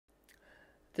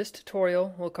This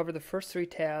tutorial will cover the first three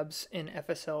tabs in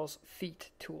FSL's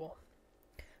FEAT tool.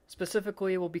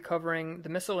 Specifically, we'll be covering the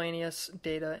Miscellaneous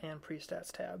Data and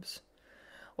Prestats tabs.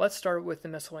 Let's start with the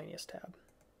Miscellaneous tab.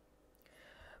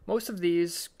 Most of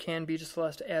these can be just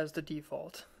left as the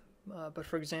default, but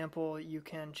for example, you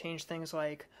can change things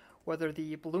like whether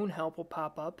the balloon help will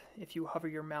pop up if you hover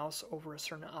your mouse over a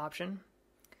certain option,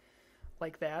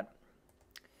 like that,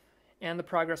 and the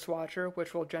progress watcher,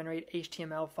 which will generate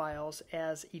HTML files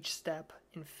as each step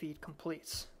in FEAT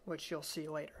completes, which you'll see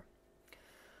later.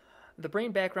 The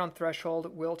brain background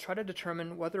threshold will try to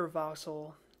determine whether a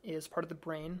voxel is part of the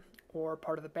brain or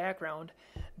part of the background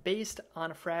based on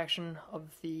a fraction of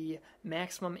the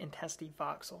maximum intensity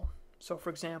voxel. So for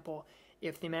example,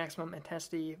 if the maximum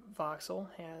intensity voxel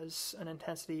has an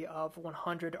intensity of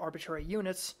 100 arbitrary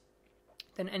units,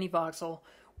 then any voxel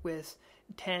with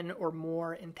 10 or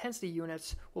more intensity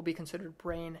units will be considered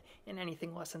brain, and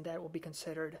anything less than that will be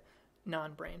considered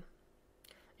non-brain.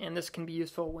 And this can be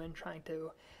useful when trying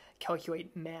to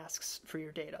calculate masks for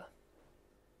your data.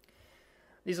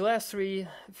 These last three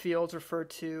fields refer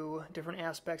to different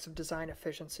aspects of design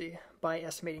efficiency by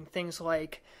estimating things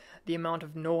like the amount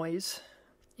of noise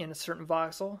in a certain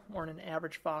voxel or in an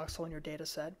average voxel in your data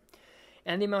set,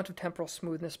 and the amount of temporal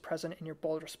smoothness present in your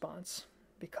bold response.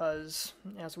 Because,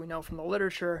 as we know from the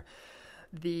literature,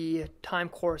 the time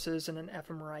courses in an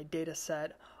fMRI data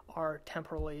set are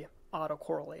temporally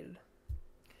autocorrelated.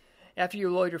 After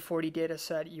you load your 4D data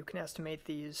set, you can estimate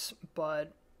these,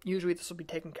 but usually this will be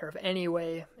taken care of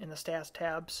anyway in the Stats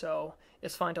tab, so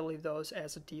it's fine to leave those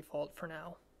as a default for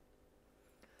now.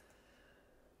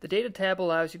 The Data tab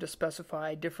allows you to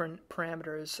specify different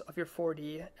parameters of your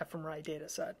 4D fMRI data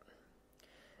set.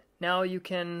 Now you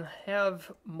can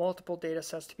have multiple data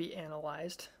sets to be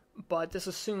analyzed, but this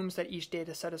assumes that each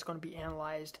data set is going to be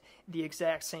analyzed the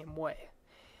exact same way.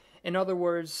 In other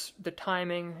words, the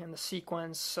timing and the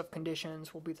sequence of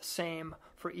conditions will be the same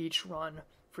for each run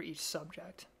for each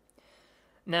subject.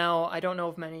 Now, I don't know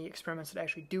of many experiments that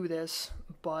actually do this,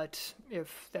 but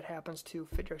if that happens to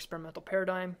fit your experimental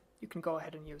paradigm, you can go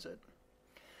ahead and use it.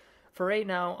 For right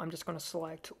now, I'm just going to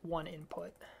select one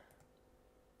input.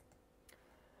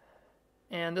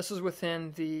 And this is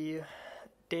within the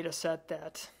data set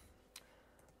that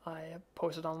I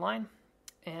posted online,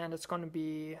 and it's going to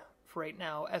be, for right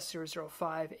now,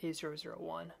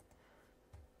 S005A001,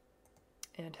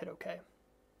 and hit OK.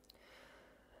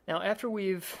 Now, after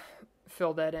we've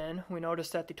filled that in, we notice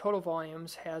that the total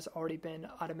volumes has already been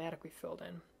automatically filled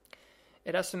in.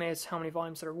 It estimates how many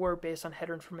volumes there were based on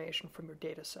header information from your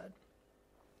data set.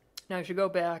 Now, you should go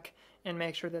back and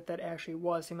make sure that that actually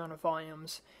was the amount of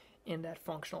volumes in that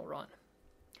functional run.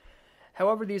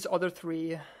 However, these other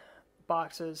three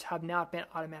boxes have not been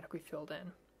automatically filled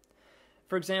in.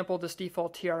 For example, this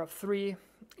default TR of 3,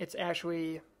 it's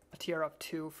actually a TR of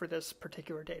 2 for this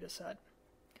particular data set.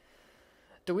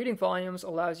 Deleting volumes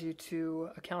allows you to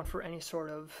account for any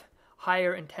sort of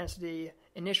higher intensity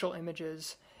initial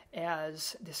images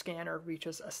as the scanner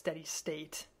reaches a steady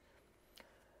state.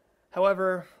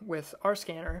 However, with our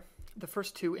scanner, the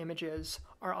first two images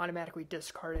are automatically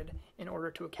discarded in order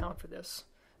to account for this.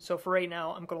 So for right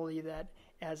now, I'm going to leave that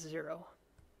as 0.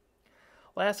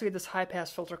 Lastly, this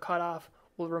high-pass filter cutoff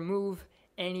will remove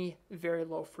any very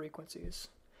low frequencies.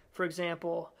 For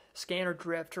example, scanner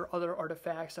drift or other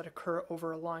artifacts that occur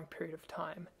over a long period of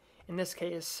time. In this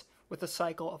case, with a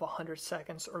cycle of 100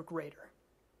 seconds or greater.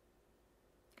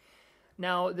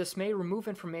 Now, this may remove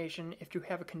information if you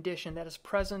have a condition that is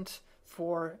present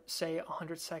for, say,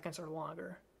 100 seconds or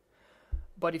longer.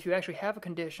 But if you actually have a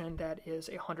condition that is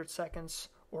 100 seconds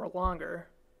or longer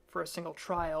for a single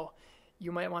trial,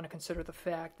 you might want to consider the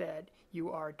fact that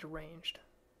you are deranged.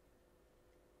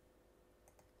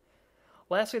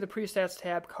 Lastly, the Prestats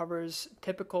tab covers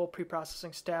typical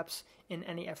preprocessing steps in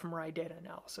any fMRI data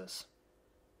analysis.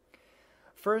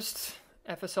 First,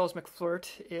 FSL's McFlirt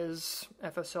is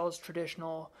FSL's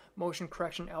traditional motion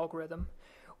correction algorithm,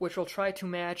 which will try to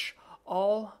match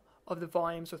all of the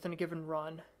volumes within a given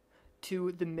run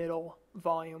to the middle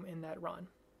volume in that run.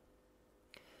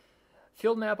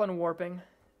 Field map on warping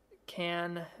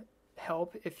can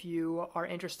help if you are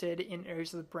interested in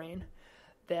areas of the brain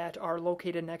that are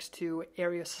located next to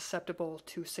areas susceptible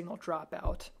to signal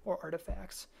dropout or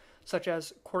artifacts, such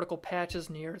as cortical patches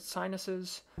near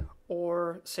sinuses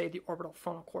or, say, the orbital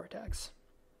frontal cortex.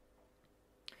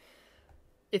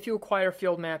 If you acquire a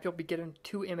field map, you'll be given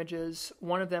two images.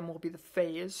 One of them will be the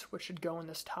phase, which should go in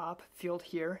this top field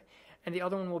here, and the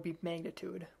other one will be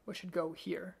magnitude, which should go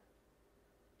here.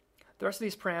 The rest of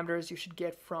these parameters you should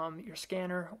get from your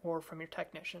scanner or from your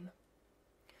technician.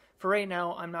 For right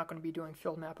now, I'm not going to be doing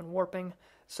field map and warping,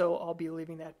 so I'll be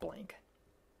leaving that blank.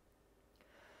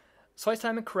 Slice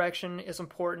time and correction is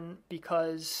important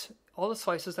because all the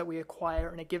slices that we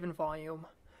acquire in a given volume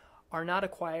are not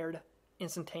acquired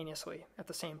instantaneously at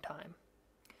the same time.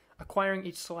 Acquiring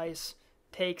each slice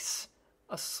takes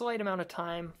a slight amount of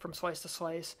time from slice to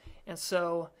slice, and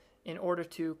so in order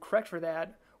to correct for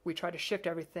that, we try to shift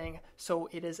everything so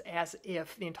it is as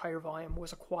if the entire volume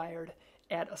was acquired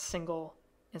at a single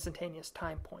instantaneous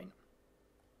time point.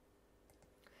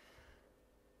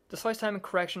 The slice time and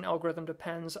correction algorithm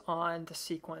depends on the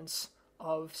sequence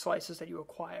of slices that you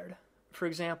acquired. For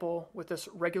example, with this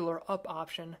regular up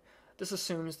option, this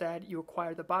assumes that you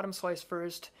acquire the bottom slice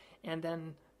first and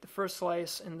then the first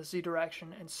slice in the z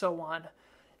direction and so on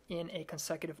in a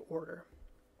consecutive order.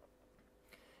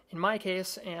 In my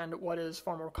case, and what is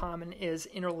far more common, is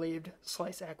interleaved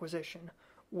slice acquisition,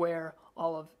 where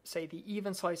all of, say, the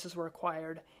even slices were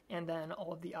acquired and then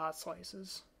all of the odd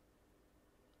slices.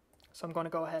 So I'm going to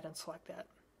go ahead and select that.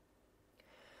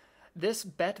 This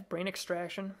BET brain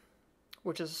extraction,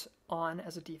 which is on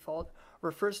as a default,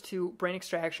 refers to brain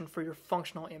extraction for your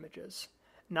functional images,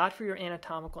 not for your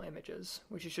anatomical images,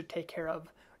 which you should take care of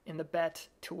in the BET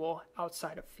tool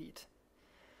outside of FEAT.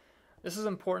 This is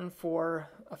important for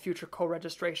a future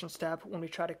co-registration step when we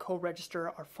try to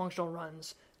co-register our functional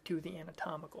runs to the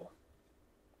anatomical.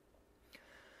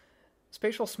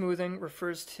 Spatial smoothing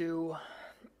refers to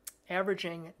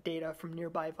averaging data from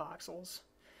nearby voxels.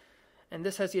 And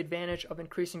this has the advantage of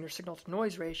increasing your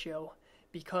signal-to-noise ratio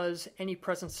because any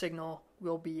present signal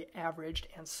will be averaged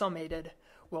and summated,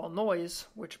 while noise,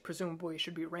 which presumably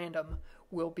should be random,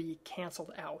 will be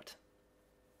canceled out.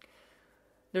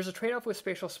 There's a trade-off with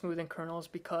spatial smoothing kernels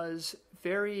because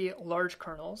very large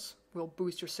kernels will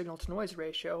boost your signal-to-noise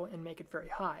ratio and make it very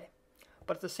high.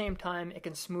 But at the same time, it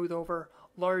can smooth over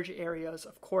large areas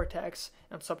of cortex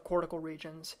and subcortical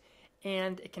regions,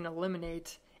 and it can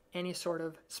eliminate any sort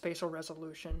of spatial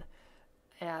resolution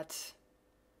at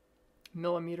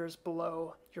millimeters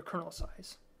below your kernel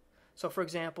size. So for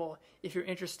example, if you're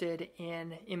interested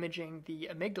in imaging the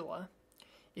amygdala,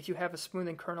 if you have a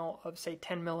smoothing kernel of say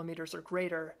 10 millimeters or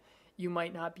greater, you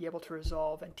might not be able to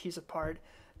resolve and tease apart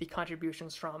the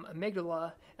contributions from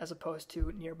amygdala as opposed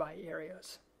to nearby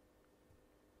areas.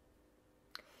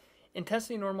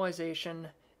 Intensity normalization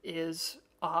is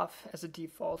off as a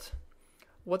default.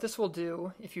 What this will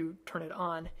do, if you turn it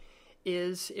on,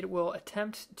 is it will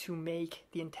attempt to make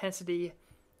the intensity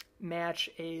match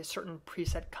a certain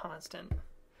preset constant.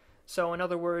 So in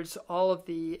other words, all of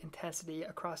the intensity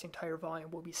across the entire volume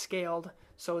will be scaled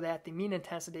so that the mean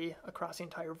intensity across the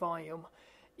entire volume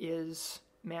is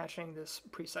matching this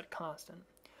preset constant.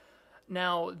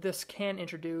 Now, this can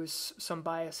introduce some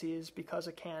biases because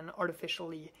it can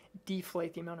artificially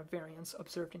deflate the amount of variance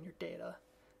observed in your data.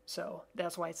 So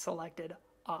that's why it's selected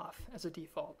off as a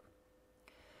default.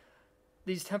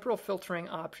 These temporal filtering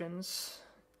options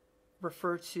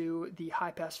refer to the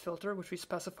high-pass filter, which we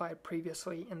specified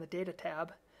previously in the Data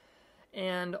tab,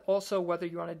 and also whether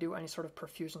you want to do any sort of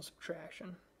perfusion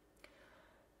subtraction.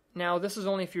 Now, this is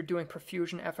only if you're doing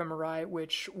perfusion fMRI,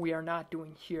 which we are not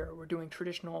doing here. We're doing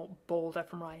traditional bold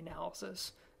fMRI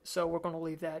analysis, so we're going to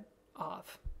leave that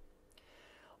off.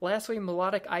 Lastly,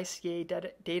 melodic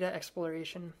ICA data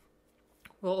exploration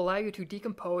will allow you to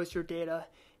decompose your data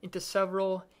into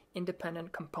several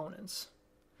independent components.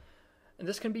 And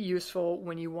this can be useful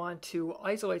when you want to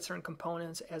isolate certain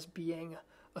components as being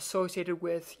associated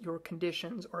with your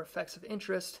conditions or effects of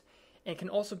interest, and can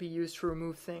also be used to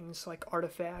remove things like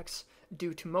artifacts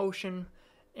due to motion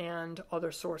and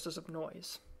other sources of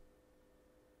noise.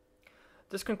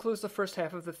 This concludes the first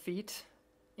half of the FEAT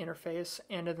interface,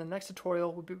 and in the next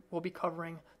tutorial we'll be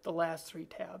covering the last three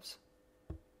tabs.